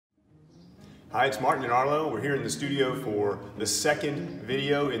Hi, it's Martin and Arlo. We're here in the studio for the second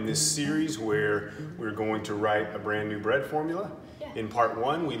video in this series where we're going to write a brand new bread formula. In part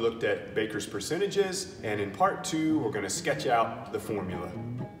one, we looked at baker's percentages, and in part two, we're going to sketch out the formula.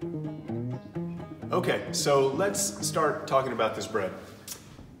 Okay, so let's start talking about this bread.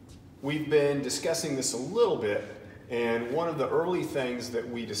 We've been discussing this a little bit, and one of the early things that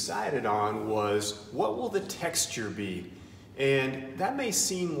we decided on was, what will the texture be? And that may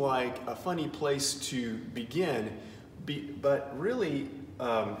seem like a funny place to begin, but really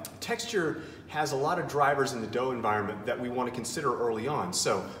texture has a lot of drivers in the dough environment that we want to consider early on.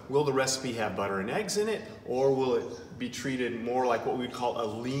 So will the recipe have butter and eggs in it, or will it be treated more like what we would call a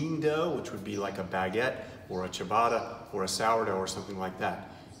lean dough, which would be like a baguette or a ciabatta or a sourdough or something like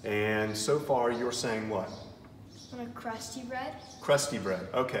that? And so far you're saying what? A crusty bread. Crusty bread,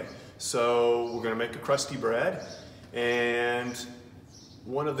 okay. So we're going to make a crusty bread. And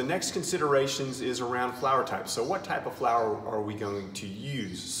one of the next considerations is around flour type. So what type of flour are we going to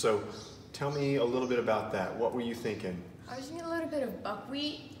use? So tell me a little bit about that. What were you thinking? I was thinking a little bit of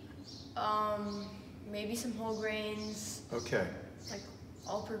buckwheat, maybe some whole grains. Okay. Like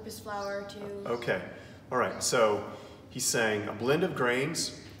all-purpose flour too. Okay. All right. So he's saying a blend of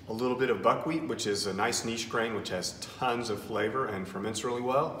grains, a little bit of buckwheat, which is a nice niche grain which has tons of flavor and ferments really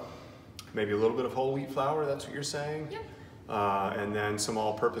well. Maybe a little bit of whole wheat flour, that's what you're saying? Yep. And then some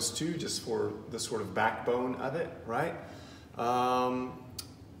all-purpose too, just for the sort of backbone of it, right?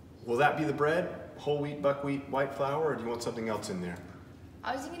 Will that be the bread? Whole wheat, buckwheat, white flour, or do you want something else in there?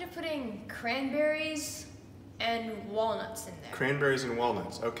 I was thinking of putting cranberries and walnuts in there. Cranberries and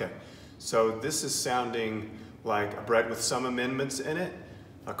walnuts, okay. So this is sounding like a bread with some amendments in it,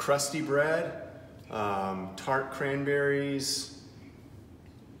 a crusty bread, tart cranberries,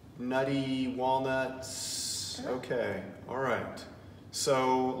 nutty walnuts. Okay, all right.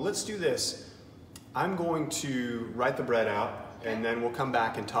 So let's do this. I'm going to write the bread out, and then we'll come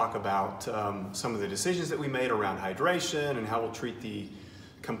back and talk about some of the decisions that we made around hydration and how we'll treat the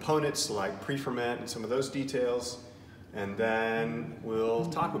components like pre-ferment and some of those details, and then we'll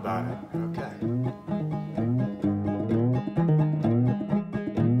talk about it. Okay.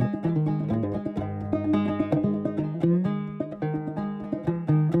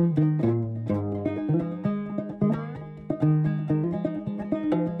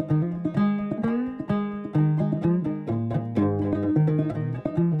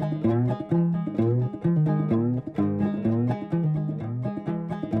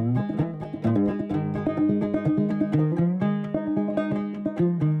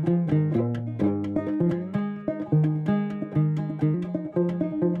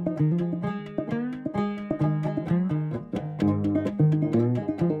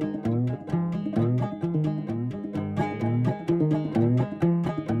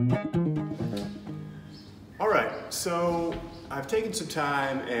 So I've taken some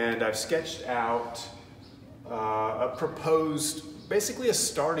time and I've sketched out a proposed, basically a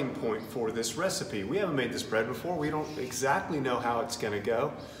starting point for this recipe. We haven't made this bread before. We don't exactly know how it's going to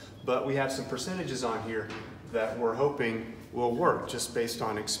go, but we have some percentages on here that we're hoping will work just based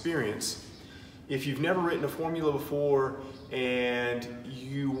on experience. If you've never written a formula before and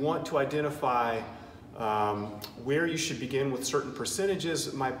you want to identify where you should begin with certain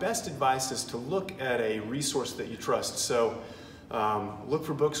percentages, my best advice is to look at a resource that you trust. So look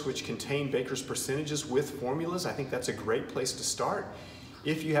for books which contain baker's percentages with formulas. I think that's a great place to start.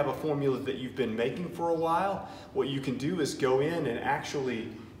 If you have a formula that you've been making for a while, what you can do is go in and actually,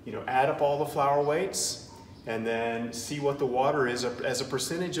 add up all the flour weights and then see what the water is as a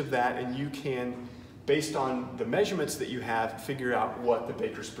percentage of that, and you can, based on the measurements that you have, figure out what the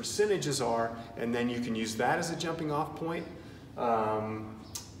baker's percentages are, and then you can use that as a jumping off point.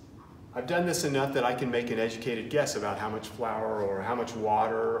 I've done this enough that I can make an educated guess about how much flour or how much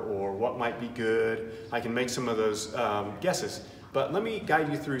water or what might be good. I can make some of those guesses. But let me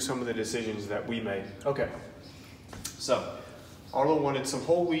guide you through some of the decisions that we made. Okay, so Arlo wanted some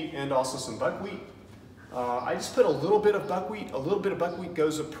whole wheat and also some buckwheat. I just put a little bit of buckwheat. A little bit of buckwheat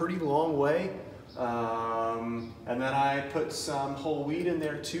goes a pretty long way. And then I put some whole wheat in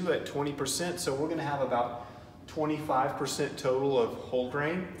there too at 20%. So we're going to have about 25% total of whole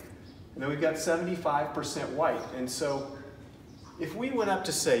grain. And then we've got 75% white. And so if we went up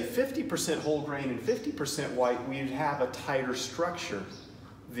to say 50% whole grain and 50% white, we'd have a tighter structure.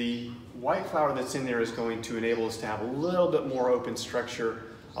 The white flour that's in there is going to enable us to have a little bit more open structure,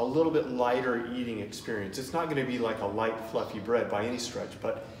 a little bit lighter eating experience. It's not going to be like a light, fluffy bread by any stretch,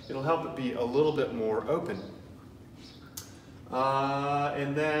 but it'll help it be a little bit more open.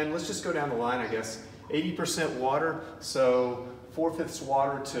 And then let's just go down the line, I guess. 80% water, so 4/5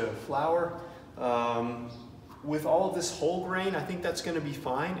 water to flour. With all of this whole grain, I think that's going to be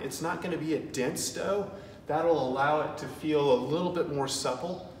fine. It's not going to be a dense dough. That'll allow it to feel a little bit more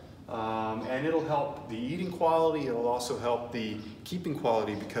supple, and it'll help the eating quality. It'll also help the keeping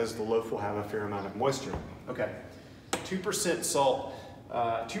quality because the loaf will have a fair amount of moisture. Okay, 2% salt.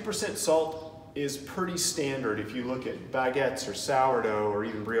 2% salt is pretty standard. If you look at baguettes or sourdough or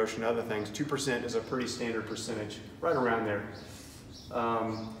even brioche and other things, 2% is a pretty standard percentage, right around there.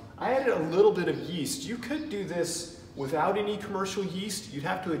 I added a little bit of yeast. You could do this without any commercial yeast. You'd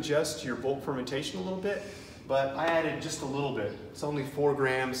have to adjust your bulk fermentation a little bit, but I added just a little bit. It's only 4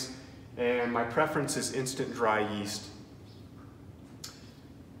 grams, and my preference is instant dry yeast.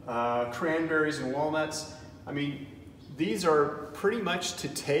 Cranberries and walnuts. I mean, these are pretty much to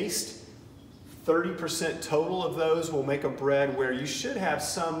taste. 30% total of those will make a bread where you should have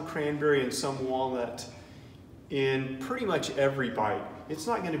some cranberry and some walnut in pretty much every bite. It's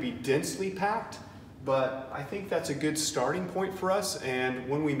not going to be densely packed, but I think that's a good starting point for us, and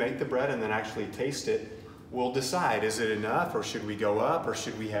when we make the bread and then actually taste it, we'll decide, is it enough, or should we go up, or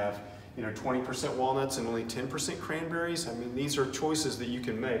should we have 20% walnuts and only 10% cranberries? I mean, these are choices that you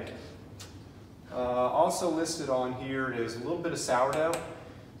can make. Also listed on here is a little bit of sourdough.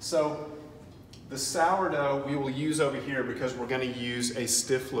 So the sourdough we will use over here because we're going to use a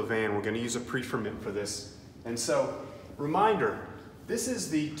stiff levain. We're going to use a pre-ferment for this. And so, reminder, this is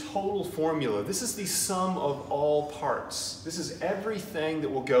the total formula. This is the sum of all parts. This is everything that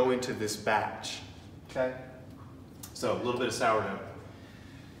will go into this batch. Okay? So, a little bit of sourdough.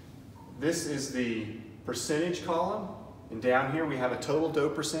 This is the percentage column. And down here we have a total dough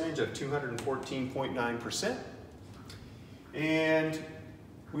percentage of 214.9%. And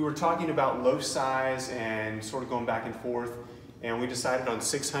we were talking about loaf size and sort of going back and forth. And we decided on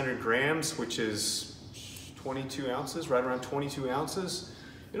 600 grams, which is 22 ounces, right around 22 ounces.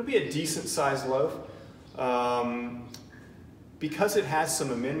 It'll be a decent sized loaf. Because it has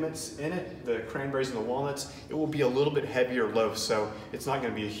some amendments in it, the cranberries and the walnuts, it will be a little bit heavier loaf, so it's not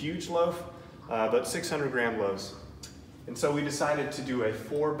going to be a huge loaf, but 600 gram loaves. And so we decided to do a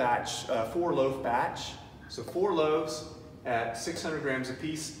 4 loaf batch. So 4 loaves at 600 grams a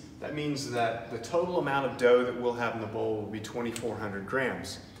piece. That means that the total amount of dough that we'll have in the bowl will be 2,400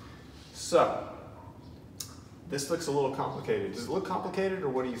 grams. So this looks a little complicated. Does it look complicated, or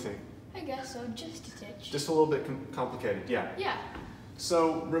what do you think? I guess so, just a touch. Just a little bit complicated, yeah. Yeah.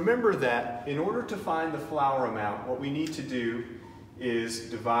 So remember that in order to find the flour amount, what we need to do is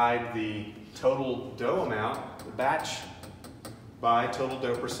divide the total dough amount, the batch, by total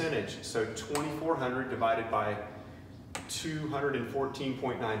dough percentage. So 2,400 divided by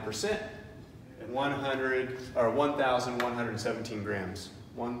 214.9%, 1,117 grams.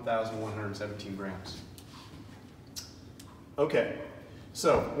 1,117 grams. Okay,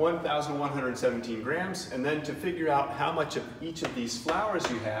 so 1,117 grams, and then to figure out how much of each of these flours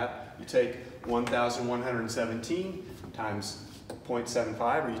you have, you take 1,117 times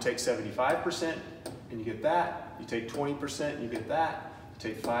 0.75, or you take 75% and you get that. You take 20% and you get that. You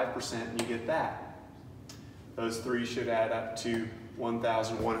take 5% and you get that. Those three should add up to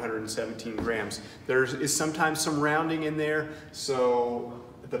 1,117 grams. There is sometimes some rounding in there, so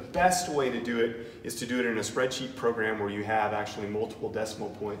the best way to do it is to do it in a spreadsheet program where you have actually multiple decimal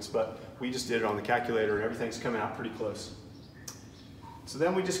points, but we just did it on the calculator and everything's coming out pretty close. So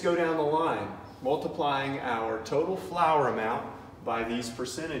then we just go down the line, multiplying our total flour amount by these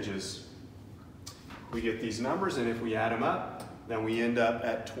percentages. We get these numbers, and if we add them up, then we end up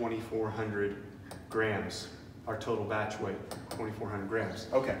at 2,400 grams. Our total batch weight, 2,400 grams.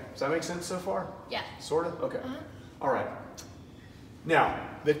 Okay, does that make sense so far? Yeah. Sort of? Okay. All right. Now,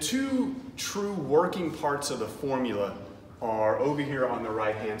 the two true working parts of the formula are over here on the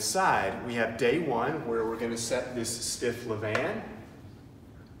right-hand side. We have day 1, where we're going to set this stiff levain.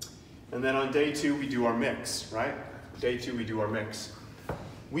 And then on day 2, we do our mix, right? Day 2, we do our mix.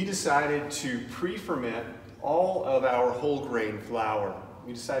 We decided to pre-ferment all of our whole grain flour.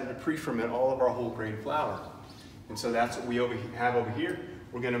 We decided to pre-ferment all of our whole grain flour. And so that's what we have over here.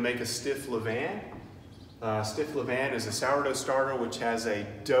 We're going to make a stiff levain. Stiff levain is a sourdough starter which has a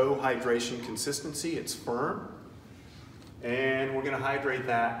dough hydration consistency. It's firm. And we're going to hydrate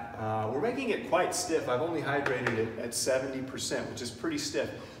that. We're making it quite stiff. I've only hydrated it at 70%, which is pretty stiff.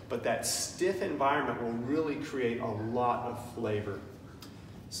 But that stiff environment will really create a lot of flavor.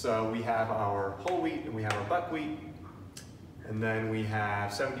 So we have our whole wheat and we have our buckwheat. And then we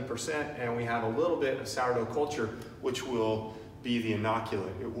have 70% and we have a little bit of sourdough culture, which will be the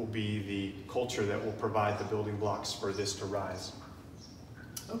inoculant. It will be the culture that will provide the building blocks for this to rise.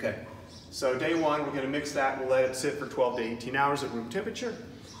 Okay, so day 1, we're going to mix that. We'll let it sit for 12 to 18 hours at room temperature.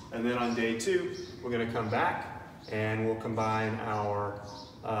 And then on day 2, we're going to come back and we'll combine our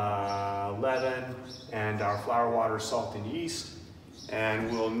leaven and our flour, water, salt, and yeast.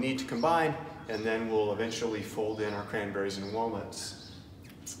 And we'll need to combine, and then we'll eventually fold in our cranberries and walnuts.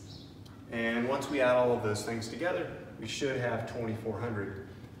 And once we add all of those things together, we should have 2,400.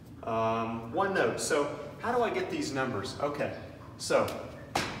 One note, so how do I get these numbers? Okay, so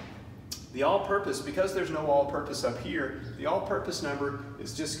the all-purpose, because there's no all-purpose up here, the all-purpose number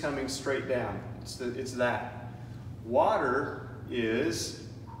is just coming straight down. It's that. Water is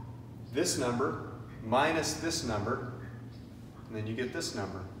this number minus this number, and then you get this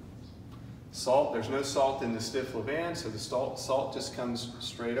number. Salt, there's no salt in the stiff levain, so the salt just comes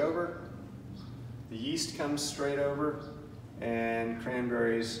straight over. The yeast comes straight over, and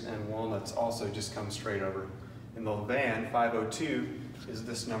cranberries and walnuts also just come straight over. In the levain, 502 is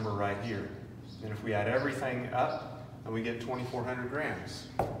this number right here. And if we add everything up, and we get 2,400 grams.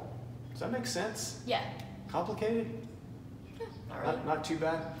 Does that make sense? Yeah. Complicated? Yeah, not really. Not too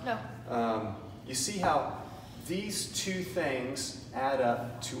bad? No. You see how these two things add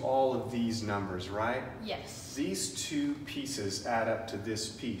up to all of these numbers, right? Yes. These two pieces add up to this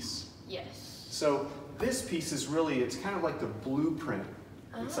piece. Yes. So this piece is really, it's kind of like the blueprint.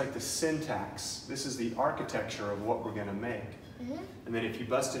 It's like the syntax. This is the architecture of what we're going to make. And then if you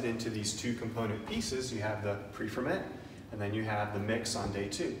bust it into these two component pieces, you have the pre-ferment, and then you have the mix on day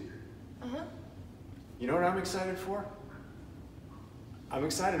 2. You know what I'm excited for? I'm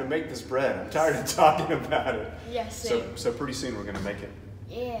excited to make this bread. I'm tired of talking about it. Yeah, same. So pretty soon we're going to make it.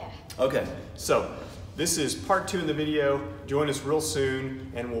 Yeah. Okay, so this is part 2 in the video. Join us real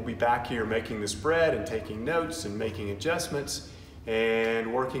soon, and we'll be back here making this bread and taking notes and making adjustments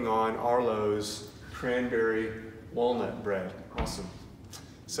and working on Arlo's cranberry walnut bread. Awesome.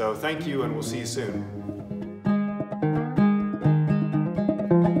 So thank you, and we'll see you soon.